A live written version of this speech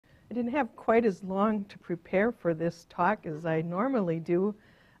I didn't have quite as long to prepare for this talk as I normally do.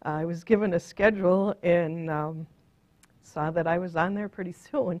 I was given a schedule and saw that I was on there pretty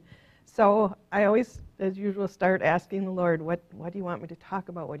soon. So I always, as usual, start asking the Lord, what do you want me to talk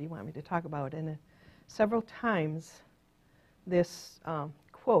about? What do you want me to talk about? And several times this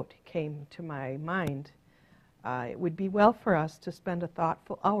quote came to my mind. It would be well for us to spend a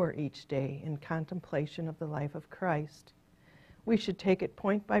thoughtful hour each day in contemplation of the life of Christ. We should take it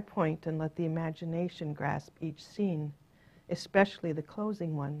point by point and let the imagination grasp each scene, especially the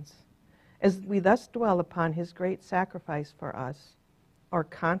closing ones. As we thus dwell upon his great sacrifice for us, our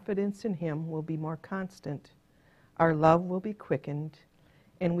confidence in him will be more constant, our love will be quickened,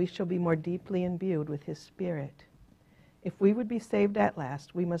 and we shall be more deeply imbued with his Spirit. If we would be saved at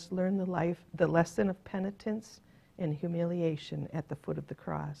last, we must learn the lesson of penitence and humiliation at the foot of the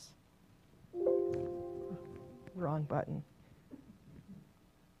cross. Wrong button.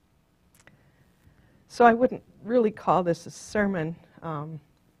 So I wouldn't really call this a sermon,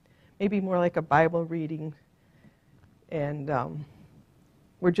 maybe more like a Bible reading, and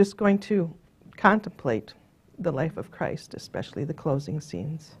we're just going to contemplate the life of Christ, especially the closing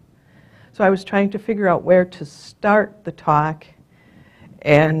scenes. So I was trying to figure out where to start the talk,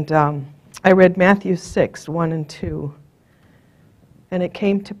 and I read Matthew 6, 1 and 2. And it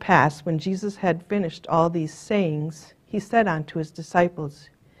came to pass, when Jesus had finished all these sayings, he said unto his disciples,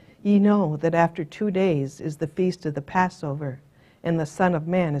 Ye know that after 2 days is the feast of the Passover, and the Son of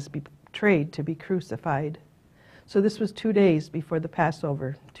Man is betrayed to be crucified. So this was 2 days before the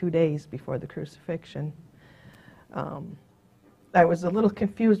Passover, 2 days before the crucifixion. I was a little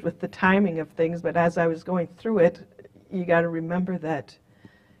confused with the timing of things, but as I was going through it, you got to remember that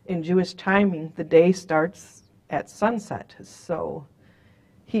in Jewish timing, the day starts at sunset. So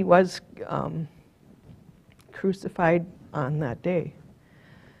he was crucified on that day.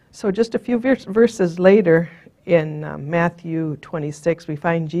 So just a few verses later, in Matthew 26, we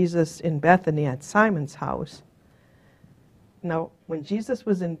find Jesus in Bethany at Simon's house. Now, when Jesus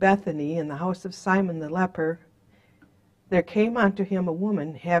was in Bethany, in the house of Simon the leper, there came unto him a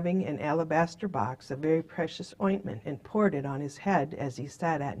woman having an alabaster box of very precious ointment, and poured it on his head as he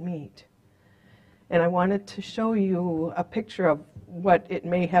sat at meat. And I wanted to show you a picture of what it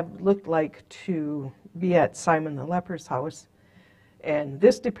may have looked like to be at Simon the leper's house. And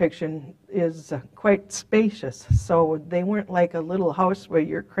this depiction is quite spacious, so they weren't like a little house where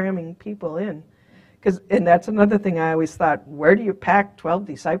you're cramming people in. And that's another thing I always thought, where do you pack 12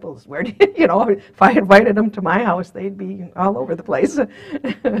 disciples? Where do you, if I invited them to my house, they'd be all over the place.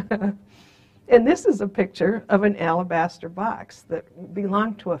 And this is a picture of an alabaster box that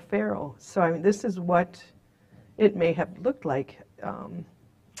belonged to a pharaoh. So I mean, this is what it may have looked like.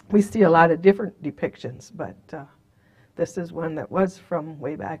 We see a lot of different depictions, but this is one that was from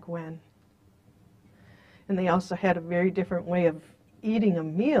way back when. And they also had a very different way of eating a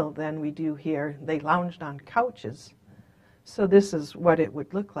meal than we do here. They lounged on couches. So this is what it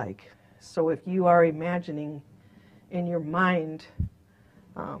would look like. So if you are imagining in your mind,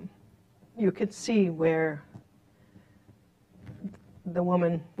 you could see where the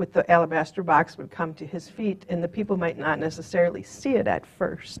woman with the alabaster box would come to his feet, and the people might not necessarily see it at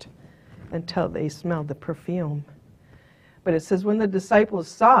first until they smelled the perfume. But it says, when the disciples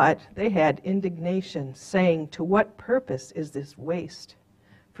saw it, they had indignation, saying, To what purpose is this waste?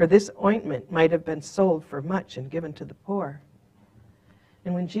 For this ointment might have been sold for much and given to the poor.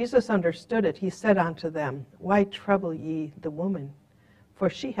 And when Jesus understood it, he said unto them, Why trouble ye the woman?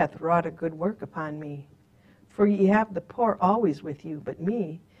 For she hath wrought a good work upon me. For ye have the poor always with you, but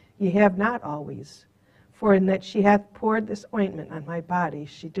me ye have not always. For in that she hath poured this ointment on my body,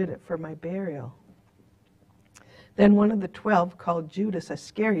 she did it for my burial. Then one of the 12, called Judas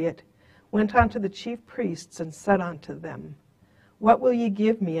Iscariot, went unto the chief priests and said unto them, What will ye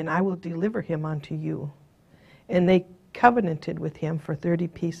give me, and I will deliver him unto you? And they covenanted with him for 30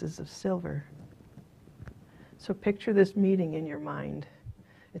 pieces of silver. So picture this meeting in your mind.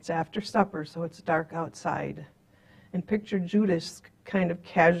 It's after supper, so it's dark outside. And picture Judas kind of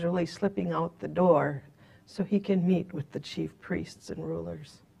casually slipping out the door so he can meet with the chief priests and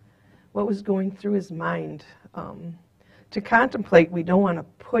rulers. What was going through his mind? To contemplate, we don't want to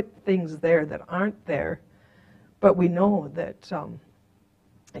put things there that aren't there, but we know that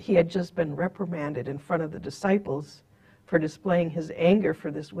he had just been reprimanded in front of the disciples for displaying his anger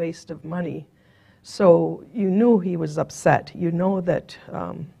for this waste of money. So you knew he was upset. You know that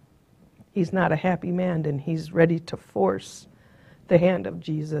he's not a happy man, and he's ready to force the hand of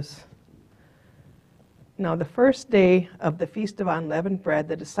Jesus. Now the first day of the Feast of Unleavened Bread,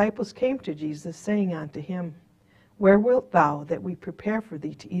 the disciples came to Jesus, saying unto him, Where wilt thou that we prepare for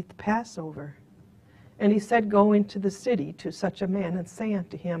thee to eat the Passover? And he said, Go into the city to such a man, and say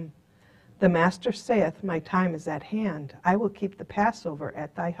unto him, The Master saith, My time is at hand. I will keep the Passover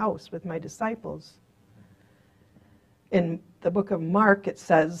at thy house with my disciples. In the book of Mark, it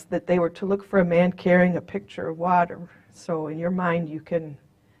says that they were to look for a man carrying a pitcher of water. So in your mind, you can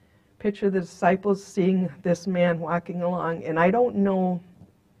picture the disciples seeing this man walking along. And I don't know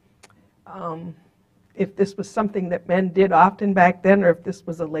if this was something that men did often back then, or if this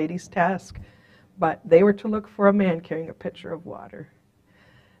was a lady's task, but they were to look for a man carrying a pitcher of water.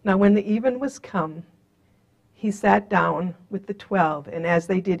 Now when the even was come, he sat down with the 12, and as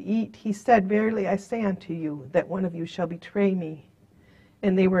they did eat, he said, Verily I say unto you, that one of you shall betray me.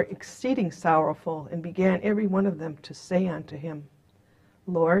 And they were exceeding sorrowful, and began every one of them to say unto him,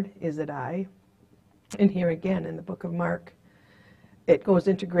 Lord, is it I? And here again in the book of Mark, it goes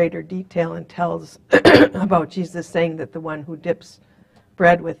into greater detail and tells about Jesus saying that the one who dips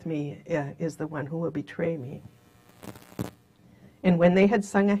bread with me is the one who will betray me. And when they had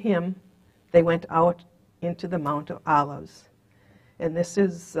sung a hymn, they went out into the Mount of Olives. And this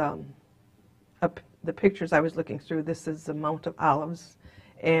is the pictures I was looking through. This is the Mount of Olives.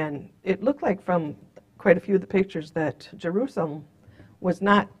 And it looked like from quite a few of the pictures that Jerusalem was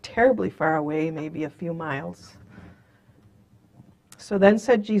not terribly far away, maybe a few miles. So then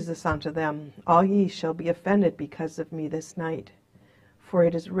said Jesus unto them, All ye shall be offended because of me this night. For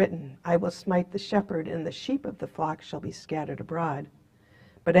it is written, I will smite the shepherd, and the sheep of the flock shall be scattered abroad.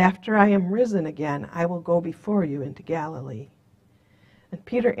 But after I am risen again, I will go before you into Galilee. And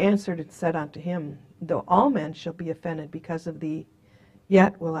Peter answered and said unto him, Though all men shall be offended because of thee,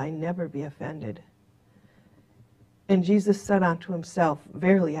 yet will I never be offended. And Jesus said unto himself,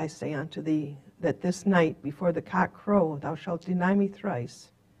 Verily I say unto thee, that this night before the cock crow thou shalt deny me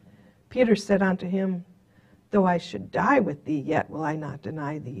thrice. Peter said unto him, Though I should die with thee, yet will I not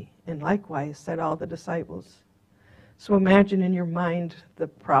deny thee. And likewise said all the disciples. So imagine in your mind the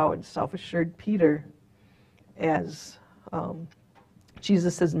proud, self-assured Peter as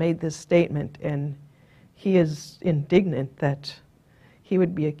Jesus has made this statement, and he is indignant that he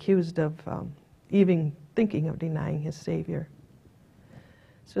would be accused of even thinking of denying his Savior.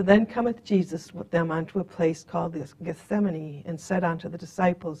 So then cometh Jesus with them unto a place called Gethsemane, and said unto the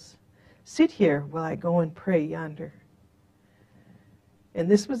disciples, Sit here while I go and pray yonder. And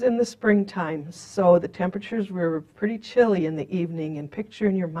this was in the springtime, so the temperatures were pretty chilly in the evening, and picture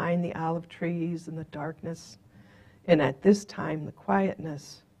in your mind the olive trees and the darkness, and at this time the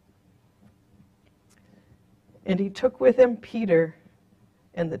quietness. And he took with him Peter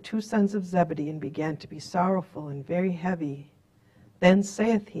and the 2 sons of Zebedee, and began to be sorrowful and very heavy. Then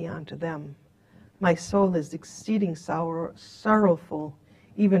saith he unto them, My soul is exceeding sorrowful,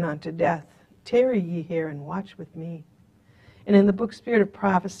 even unto death. Tarry ye here and watch with me. And in the book Spirit of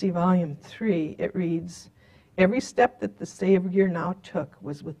Prophecy, Volume 3, it reads, Every step that the Savior now took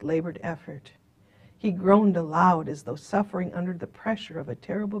was with labored effort. He groaned aloud as though suffering under the pressure of a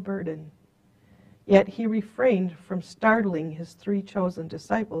terrible burden. Yet he refrained from startling his 3 chosen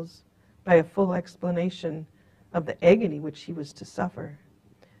disciples by a full explanation of the agony which he was to suffer.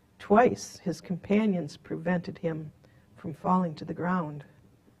 Twice his companions prevented him from falling to the ground.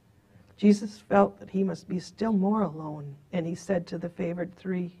 Jesus felt that he must be still more alone, and he said to the favored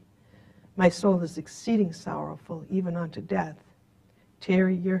 3, My soul is exceeding sorrowful, even unto death.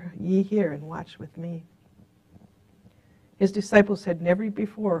 Tarry ye here and watch with me. His disciples had never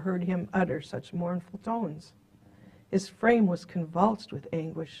before heard him utter such mournful tones. His frame was convulsed with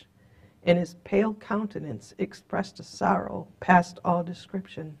anguish, and his pale countenance expressed a sorrow past all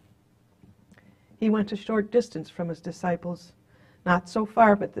description. He went a short distance from his disciples, not so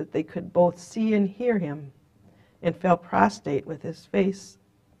far but that they could both see and hear him, and fell prostrate with his face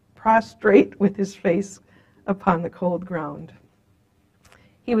upon the cold ground.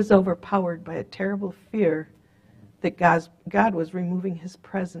 He was overpowered by a terrible fear that God was removing his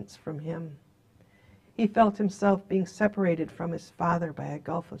presence from him. He felt himself being separated from his Father by a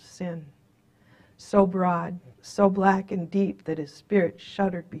gulf of sin, so broad, so black and deep that his spirit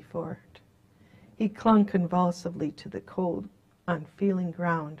shuddered before it. He clung convulsively to the cold, unfeeling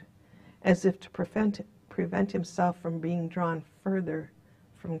ground, as if to prevent himself from being drawn further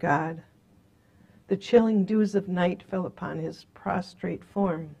from God. The chilling dews of night fell upon his prostrate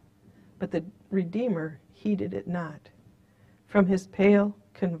form, but the Redeemer heeded it not. From his pale,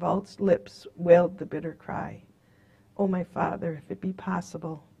 convulsed lips wailed the bitter cry, O my Father, if it be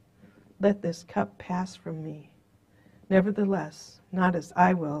possible, let this cup pass from me. Nevertheless, not as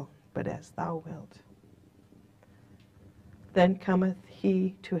I will, but as thou wilt. Then cometh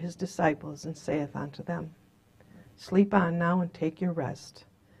he to his disciples, and saith unto them, Sleep on now and take your rest.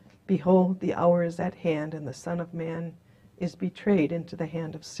 Behold, the hour is at hand, and the Son of Man is betrayed into the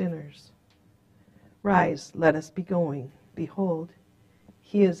hand of sinners. Rise, let us be going. Behold,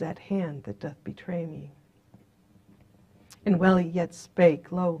 he is at hand that doth betray me. And while he yet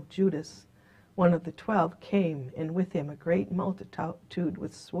spake, lo, Judas, one of the 12, came, and with him a great multitude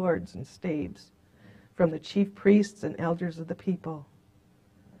with swords and staves, from the chief priests and elders of the people.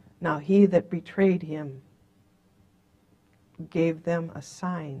 Now he that betrayed him gave them a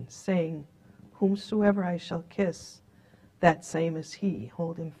sign, saying, Whomsoever I shall kiss, that same is he.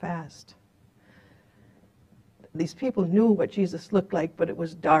 Hold him fast. These people knew what Jesus looked like, but it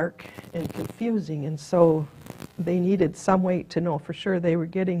was dark and confusing, and so they needed some way to know for sure they were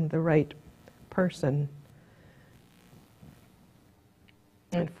getting the right person.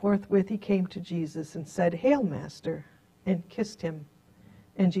 And forthwith he came to Jesus and said, Hail, Master, and kissed him.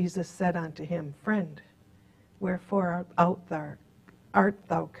 And Jesus said unto him, Friend, wherefore art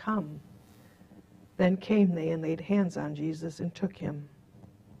thou come? Then came they and laid hands on Jesus and took him.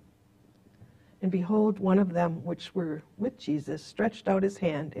 And behold, one of them which were with Jesus stretched out his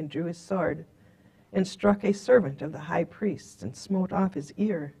hand and drew his sword, and struck a servant of the high priest, and smote off his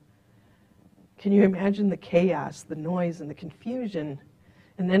ear. Can you imagine the chaos, the noise, and the confusion?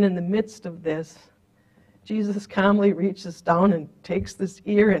 And then in the midst of this, Jesus calmly reaches down and takes this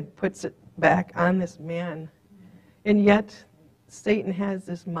ear and puts it back on this man. And yet, Satan has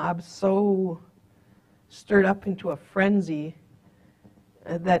this mob so stirred up into a frenzy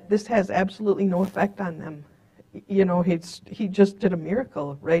that this has absolutely no effect on them. You know, he just did a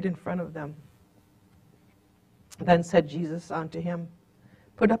miracle right in front of them. Then said Jesus unto him,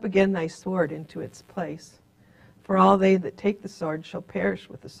 Put up again thy sword into its place, for all they that take the sword shall perish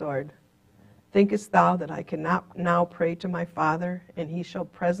with the sword. Thinkest thou that I cannot now pray to my Father, and he shall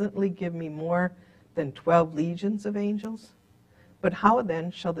presently give me more than 12 legions of angels? But how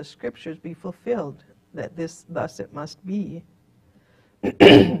then shall the scriptures be fulfilled, that thus it must be?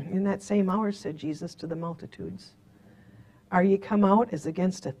 In that same hour said Jesus to the multitudes, Are ye come out as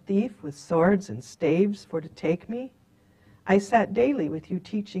against a thief with swords and staves for to take me? I sat daily with you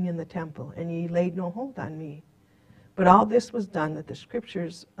teaching in the temple, and ye laid no hold on me. But all this was done that the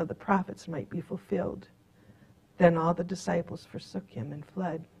scriptures of the prophets might be fulfilled. Then all the disciples forsook him and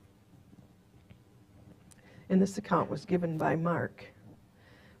fled. And this account was given by Mark.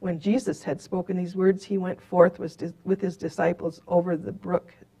 When Jesus had spoken these words, he went forth with his disciples over the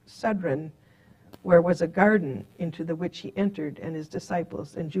brook Cedron, where was a garden, into the which he entered, and his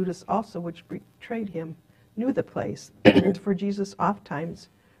disciples. And Judas also, which betrayed him, knew the place, for Jesus ofttimes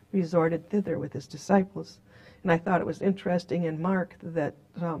resorted thither with his disciples. And I thought it was interesting in Mark that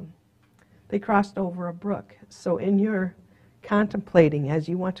they crossed over a brook. So in your contemplating, as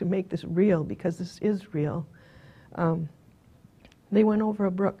you want to make this real, because this is real, they went over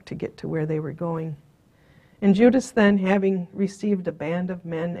a brook to get to where they were going. And Judas then, having received a band of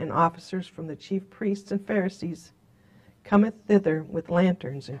men and officers from the chief priests and Pharisees, cometh thither with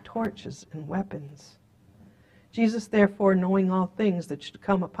lanterns and torches and weapons. Jesus therefore, knowing all things that should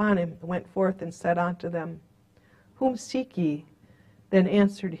come upon him, went forth and said unto them, Whom seek ye? Then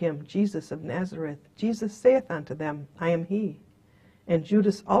answered him, Jesus of Nazareth. Jesus saith unto them, I am he. And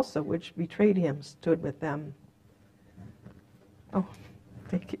Judas also, which betrayed him, stood with them. Oh,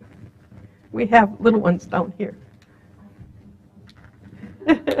 thank you. We have little ones down here.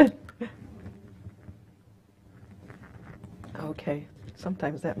 Okay,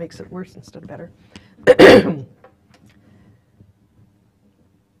 sometimes that makes it worse instead of better.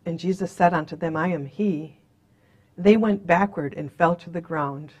 And Jesus said unto them, I am he. They went backward and fell to the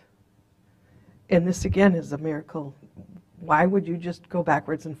ground. And this again is a miracle. Why would you just go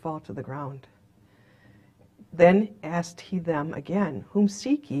backwards and fall to the ground? Then asked he them again, Whom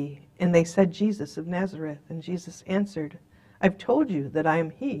seek ye? And they said, Jesus of Nazareth. And Jesus answered, I've told you that I am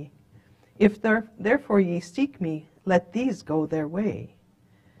he. If therefore ye seek me, let these go their way,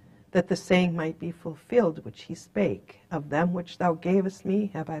 that the saying might be fulfilled which he spake, Of them which thou gavest me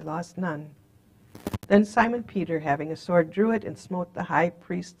have I lost none. Then Simon Peter, having a sword, drew it and smote the high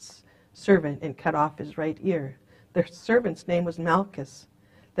priest's servant and cut off his right ear. The servant's name was Malchus.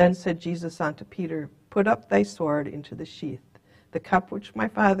 Then said Jesus unto Peter, Put up thy sword into the sheath. The cup which my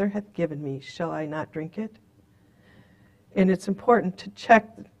Father hath given me, shall I not drink it? And it's important to check,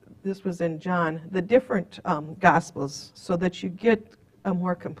 this was in John, the different Gospels, so that you get a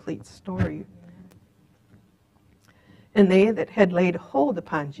more complete story. And they that had laid hold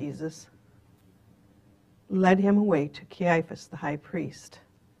upon Jesus led him away to Caiaphas the high priest,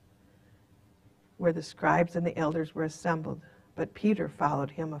 where the scribes and the elders were assembled. But Peter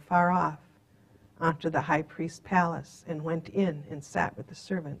followed him afar off, onto the high priest's palace and went in and sat with the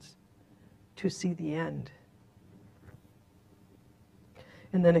servants to see the end.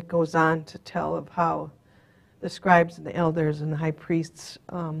 And then it goes on to tell of how the scribes and the elders and the high priests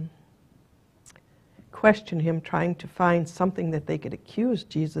questioned him, trying to find something that they could accuse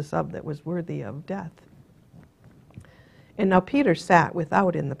Jesus of that was worthy of death. And now Peter sat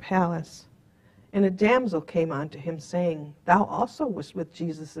without in the palace, and a damsel came unto him, saying, Thou also wast with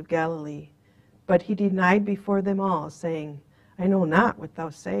Jesus of Galilee. But he denied before them all, saying, I know not what thou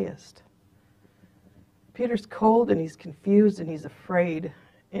sayest. Peter's cold, and he's confused, and he's afraid.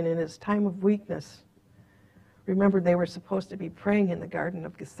 And in his time of weakness, remember, they were supposed to be praying in the Garden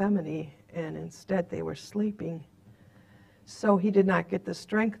of Gethsemane, and instead they were sleeping. So he did not get the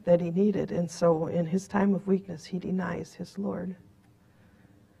strength that he needed, and so in his time of weakness, he denies his Lord.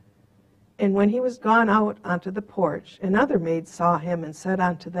 And when he was gone out onto the porch, another maid saw him and said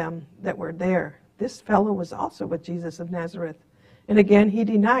unto them that were there, This fellow was also with Jesus of Nazareth. And again he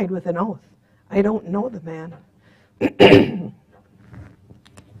denied with an oath, I don't know the man.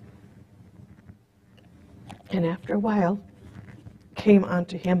 And after a while came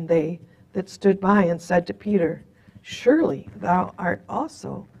unto him they that stood by and said to Peter, Surely thou art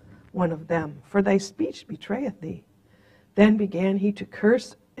also one of them, for thy speech betrayeth thee. Then began he to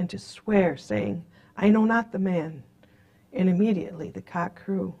curse and to swear, saying, I know not the man. And immediately the cock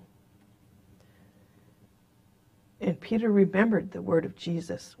crew. And Peter remembered the word of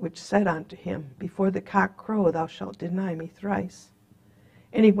Jesus, which said unto him, Before the cock crow thou shalt deny me thrice.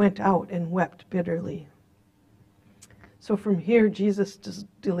 And he went out and wept bitterly. So from here Jesus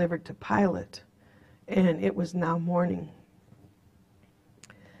delivered to Pilate, and it was now morning.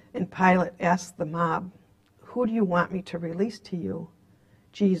 And Pilate asked the mob, Who do you want me to release to you,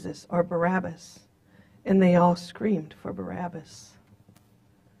 Jesus or Barabbas? And they all screamed for Barabbas.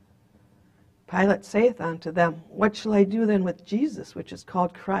 Pilate saith unto them, What shall I do then with Jesus, which is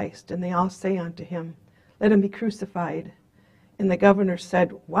called Christ? And they all say unto him, Let him be crucified. And the governor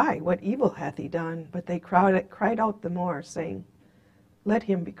said, Why, what evil hath he done? But they cried out the more, saying, Let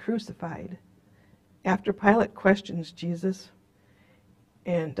him be crucified. After Pilate questions Jesus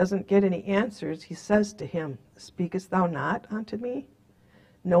and doesn't get any answers, he says to him, Speakest thou not unto me?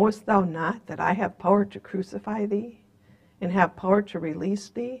 Knowest thou not that I have power to crucify thee, and have power to release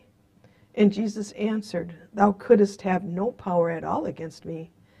thee? And Jesus answered, Thou couldst have no power at all against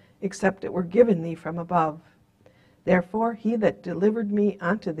me, except it were given thee from above. Therefore he that delivered me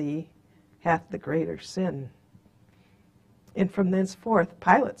unto thee hath the greater sin. And from thenceforth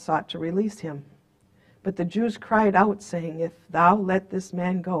Pilate sought to release him. But the Jews cried out, saying, If thou let this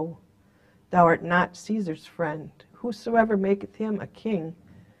man go, thou art not Caesar's friend. Whosoever maketh him a king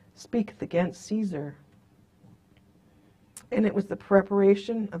speaketh against Caesar. And it was the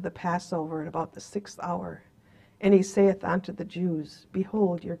preparation of the Passover at about the 6th hour. And he saith unto the Jews,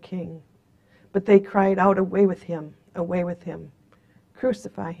 Behold your king. But they cried out, Away with him,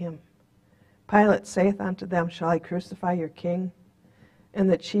 crucify him. Pilate saith unto them, Shall I crucify your king? And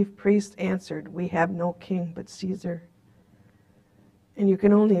the chief priests answered, We have no king but Caesar. And you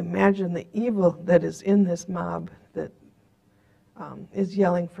can only imagine the evil that is in this mob that is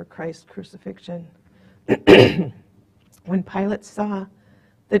yelling for Christ's crucifixion. When Pilate saw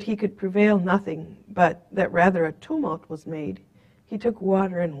that he could prevail nothing, but that rather a tumult was made, he took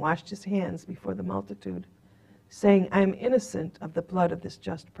water and washed his hands before the multitude, saying, I am innocent of the blood of this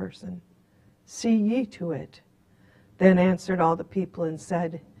just person. See ye to it. Then answered all the people and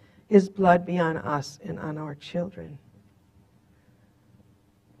said, His blood be on us and on our children.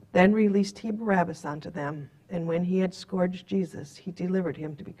 Then released he Barabbas unto them, and when he had scourged Jesus, he delivered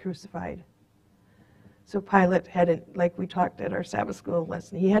him to be crucified. So Pilate had, like we talked at our Sabbath school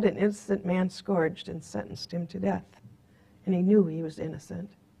lesson, he had an innocent man scourged and sentenced him to death. And he knew he was innocent.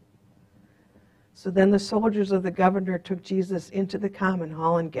 So then the soldiers of the governor took Jesus into the common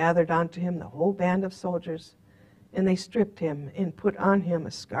hall and gathered unto him the whole band of soldiers. And they stripped him and put on him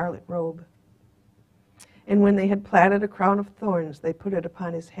a scarlet robe. And when they had platted a crown of thorns, they put it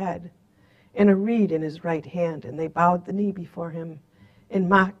upon his head, and a reed in his right hand. And they bowed the knee before him and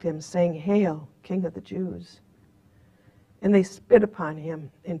mocked him, saying, Hail, King of the Jews. And they spit upon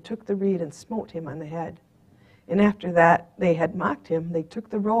him and took the reed and smote him on the head. And after that they had mocked him, they took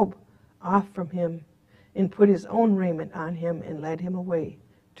the robe off from him and put his own raiment on him and led him away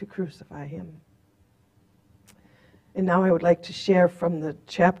to crucify him. And now I would like to share from the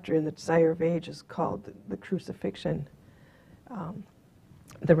chapter in the Desire of Ages called The Crucifixion,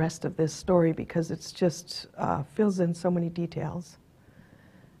 the rest of this story, because it's just fills in so many details.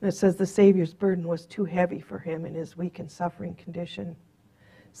 And it says, the Savior's burden was too heavy for him in his weak and suffering condition.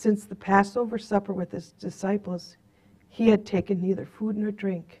 Since the Passover supper with his disciples, he had taken neither food nor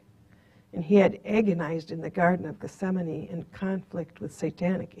drink, and he had agonized in the Garden of Gethsemane in conflict with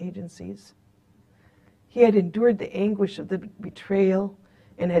satanic agencies. He had endured the anguish of the betrayal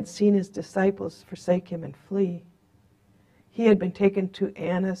and had seen his disciples forsake him and flee. He had been taken to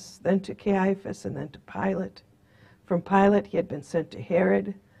Annas, then to Caiaphas, and then to Pilate. From Pilate he had been sent to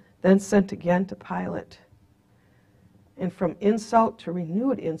Herod, then sent again to Pilate. And from insult to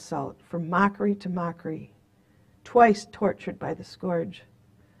renewed insult, from mockery to mockery, twice tortured by the scourge.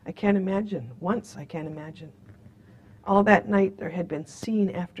 I can't imagine. Once I can't imagine. All that night there had been scene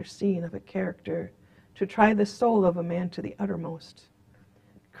after scene of a character to try the soul of a man to the uttermost.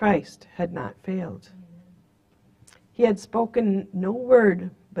 Christ had not failed. He had spoken no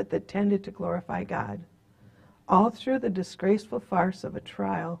word but that tended to glorify God. All through the disgraceful farce of a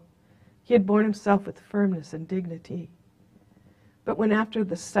trial, he had borne himself with firmness and dignity. But when after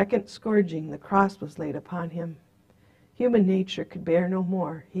the second scourging the cross was laid upon him, human nature could bear no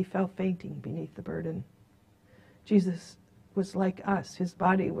more. He fell fainting beneath the burden. Jesus was like us. His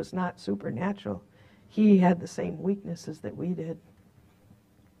body was not supernatural. He had the same weaknesses that we did.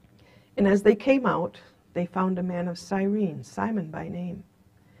 And as they came out, they found a man of Cyrene, Simon by name.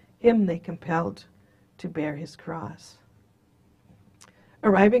 Him they compelled to bear his cross.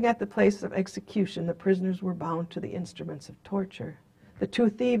 Arriving at the place of execution, the prisoners were bound to the instruments of torture. The two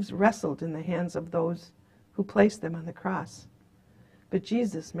thieves wrestled in the hands of those who placed them on the cross. But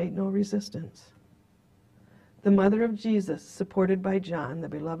Jesus made no resistance. The mother of Jesus, supported by John, the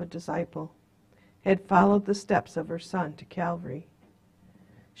beloved disciple, had followed the steps of her son to Calvary.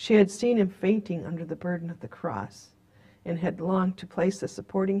 She had seen him fainting under the burden of the cross and had longed to place a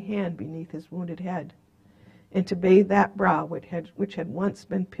supporting hand beneath his wounded head and to bathe that brow which had once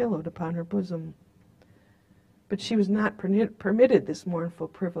been pillowed upon her bosom. But she was not permitted this mournful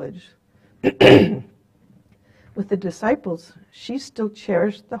privilege. With the disciples, she still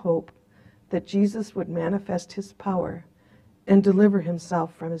cherished the hope that Jesus would manifest his power and deliver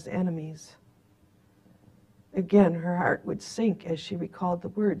himself from his enemies. Again, her heart would sink as she recalled the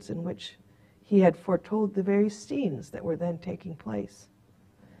words in which he had foretold the very scenes that were then taking place.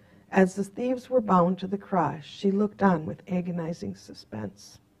 As the thieves were bound to the cross, she looked on with agonizing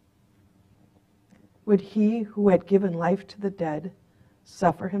suspense. Would he who had given life to the dead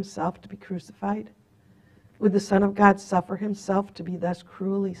suffer himself to be crucified? Would the Son of God suffer himself to be thus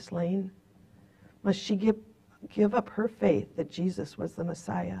cruelly slain? Must she give up her faith that Jesus was the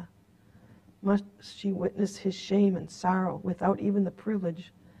Messiah? Must she witness his shame and sorrow without even the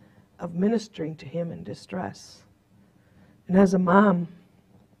privilege of ministering to him in distress? And as a mom,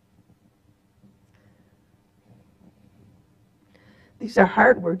 these are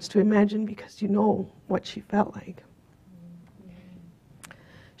hard words to imagine because you know what she felt like.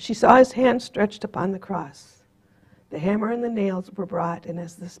 She saw his hand stretched upon the cross. The hammer and the nails were brought, and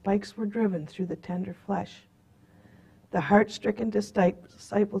as the spikes were driven through the tender flesh, the heart-stricken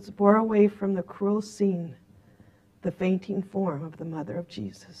disciples bore away from the cruel scene the fainting form of the mother of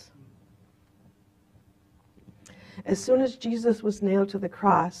Jesus. As soon as Jesus was nailed to the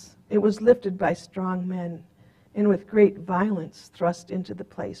cross, it was lifted by strong men and with great violence thrust into the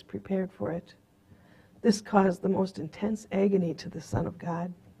place prepared for it. This caused the most intense agony to the Son of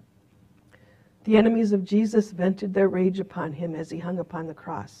God. The enemies of Jesus vented their rage upon him as he hung upon the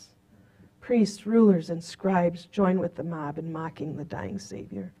cross. Priests, rulers, and scribes joined with the mob in mocking the dying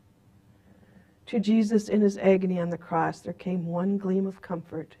Savior. To Jesus in his agony on the cross there came one gleam of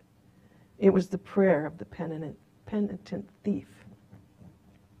comfort. It was the prayer of the penitent thief.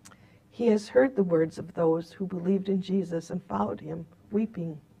 He has heard the words of those who believed in Jesus and followed him,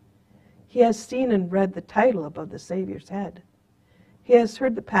 weeping. He has seen and read the title above the Savior's head. He has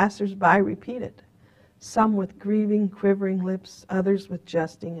heard the passers-by repeat it, some with grieving, quivering lips, others with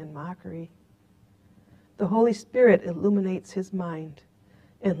jesting and mockery. The Holy Spirit illuminates his mind,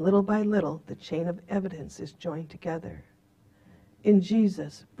 and little by little the chain of evidence is joined together. In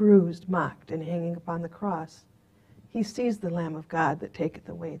Jesus, bruised, mocked, and hanging upon the cross, he sees the Lamb of God that taketh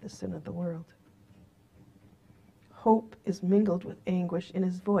away the sin of the world. Hope is mingled with anguish in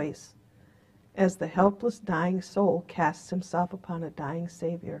his voice as the helpless, dying soul casts himself upon a dying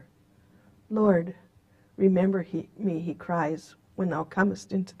Savior. Lord, remember me, he cries, when thou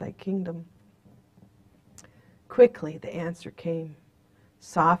comest into thy kingdom. Quickly the answer came,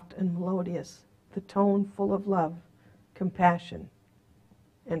 soft and melodious, the tone full of love, compassion,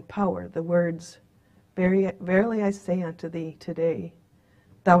 and power, the words, Verily I say unto thee today,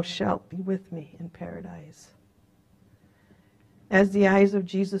 thou shalt be with me in paradise. As the eyes of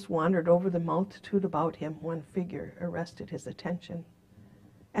Jesus wandered over the multitude about him, one figure arrested his attention.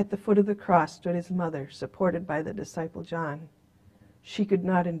 At the foot of the cross stood his mother, supported by the disciple John. She could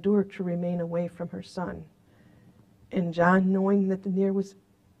not endure to remain away from her son. And John, knowing that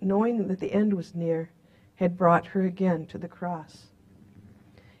the end was near, had brought her again to the cross.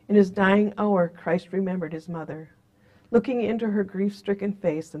 In his dying hour, Christ remembered his mother. Looking into her grief-stricken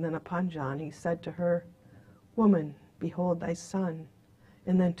face and then upon John, he said to her, "Woman, behold thy son."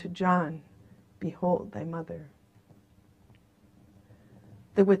 And then to John, "Behold thy mother."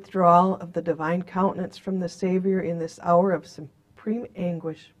 The withdrawal of the divine countenance from the Savior in this hour of supreme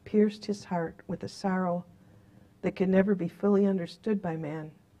anguish pierced his heart with a sorrow that could never be fully understood by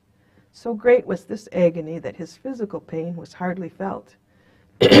man. So great was this agony that his physical pain was hardly felt.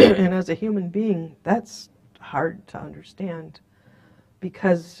 And as a human being, that's hard to understand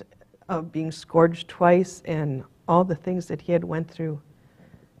because of being scourged twice and all the things that he had went through.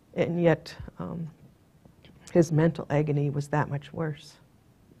 And yet, his mental agony was that much worse.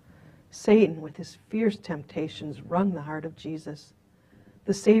 Satan, with his fierce temptations, wrung the heart of Jesus.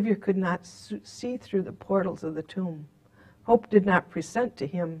 The Savior could not see through the portals of the tomb. Hope did not present to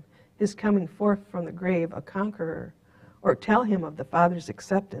him his coming forth from the grave a conqueror, or tell him of the Father's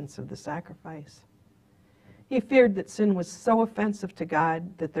acceptance of the sacrifice. He feared that sin was so offensive to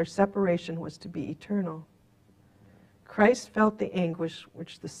God that their separation was to be eternal. Christ felt the anguish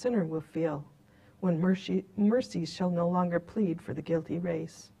which the sinner will feel when mercy shall no longer plead for the guilty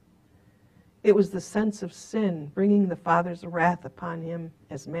race. It was the sense of sin bringing the Father's wrath upon him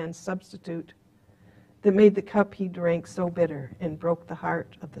as man's substitute that made the cup he drank so bitter and broke the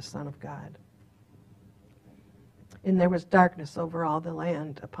heart of the Son of God. And there was darkness over all the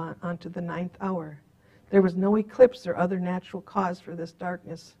land unto the 9th hour. There was no eclipse or other natural cause for this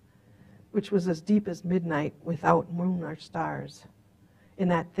darkness, which was as deep as midnight without moon or stars. In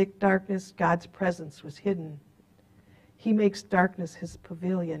that thick darkness, God's presence was hidden. He makes darkness his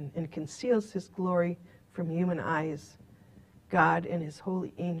pavilion and conceals his glory from human eyes. God and his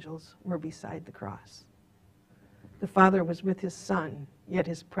holy angels were beside the cross. The Father was with his Son, yet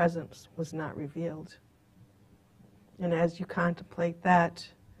his presence was not revealed. And as you contemplate that,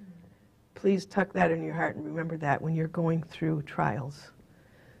 please tuck that in your heart and remember that when you're going through trials,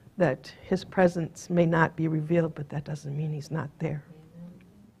 that his presence may not be revealed, but that doesn't mean he's not there.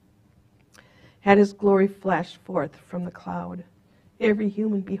 Had his glory flashed forth from the cloud, every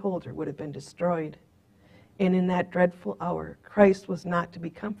human beholder would have been destroyed. And in that dreadful hour, Christ was not to be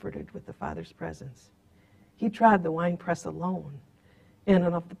comforted with the Father's presence. He trod the winepress alone, and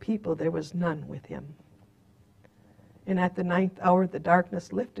of the people there was none with him. And at the 9th hour, the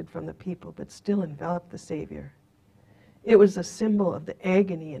darkness lifted from the people, but still enveloped the Savior. It was a symbol of the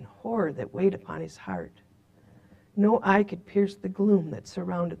agony and horror that weighed upon his heart. No eye could pierce the gloom that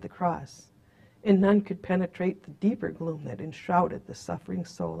surrounded the cross, and none could penetrate the deeper gloom that enshrouded the suffering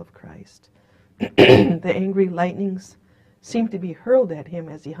soul of Christ. The angry lightnings seemed to be hurled at him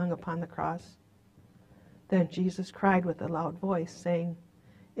as he hung upon the cross. Then Jesus cried with a loud voice, saying,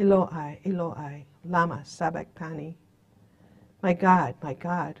 "Eloi, Eloi, lama sabachthani?" My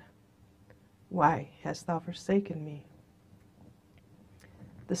God, why hast thou forsaken me?"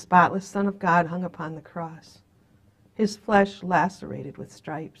 The spotless Son of God hung upon the cross, his flesh lacerated with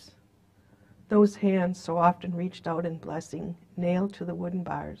stripes. Those hands so often reached out in blessing, nailed to the wooden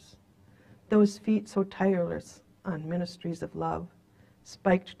bars. Those feet so tireless on ministries of love,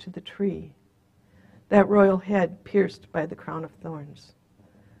 spiked to the tree. That royal head pierced by the crown of thorns.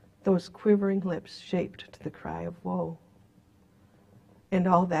 Those quivering lips shaped to the cry of woe. And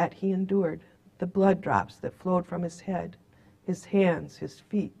all that he endured, the blood drops that flowed from his head, his hands, his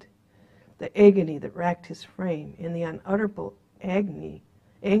feet, the agony that racked his frame, and the unutterable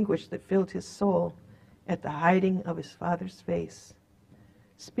anguish that filled his soul at the hiding of his Father's face,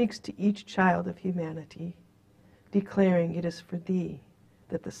 speaks to each child of humanity, declaring it is for thee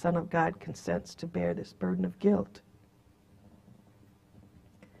that the Son of God consents to bear this burden of guilt.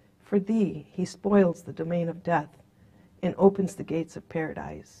 For thee he spoils the domain of death and opens the gates of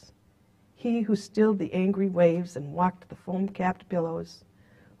paradise. He who stilled the angry waves and walked the foam-capped billows,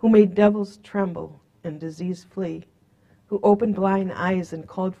 who made devils tremble and disease flee, who opened blind eyes and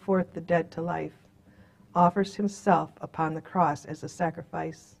called forth the dead to life, offers himself upon the cross as a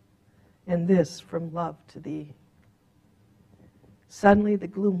sacrifice, and this from love to thee. Suddenly the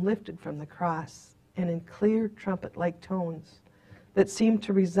gloom lifted from the cross, and in clear trumpet-like tones that seemed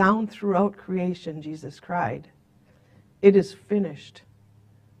to resound throughout creation, Jesus cried, "It is finished.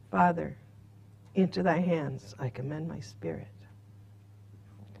 Father, into thy hands I commend my spirit."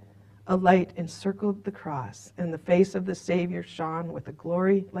 A light encircled the cross, and the face of the Savior shone with a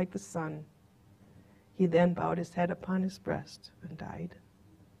glory like the sun. He then bowed his head upon his breast and died.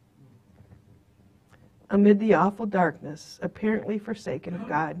 amid the awful darkness, apparently forsaken of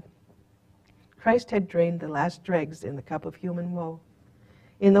God, Christ had drained the last dregs in the cup of human woe.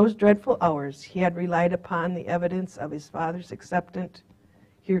 In those dreadful hours, he had relied upon the evidence of his Father's acceptance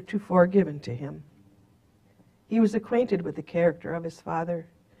heretofore given to him. He was acquainted with the character of his Father.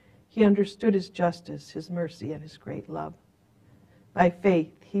 He understood his justice, his mercy, and his great love. By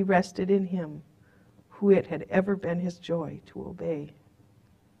faith, he rested in him, who it had ever been his joy to obey.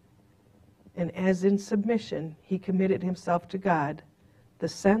 And as in submission he committed himself to God, the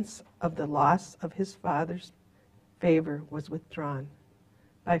sense of the loss of his Father's favor was withdrawn.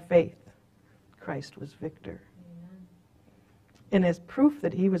 By faith, Christ was victor. Amen. And as proof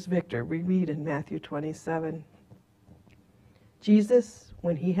that he was victor, we read in Matthew 27, Jesus,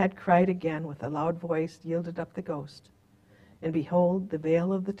 when he had cried again with a loud voice, yielded up the ghost. And behold, the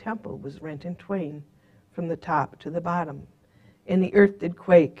veil of the temple was rent in twain from the top to the bottom. And the earth did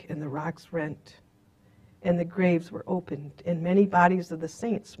quake, and the rocks rent. And the graves were opened, and many bodies of the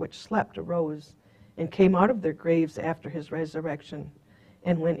saints which slept arose, and came out of their graves after his resurrection,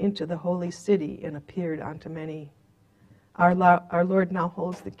 and went into the holy city, and appeared unto many. Our Lord now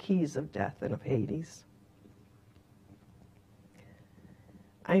holds the keys of death and of Hades.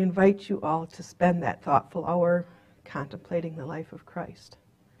 I invite you all to spend that thoughtful hour contemplating the life of Christ,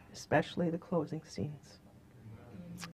 especially the closing scenes.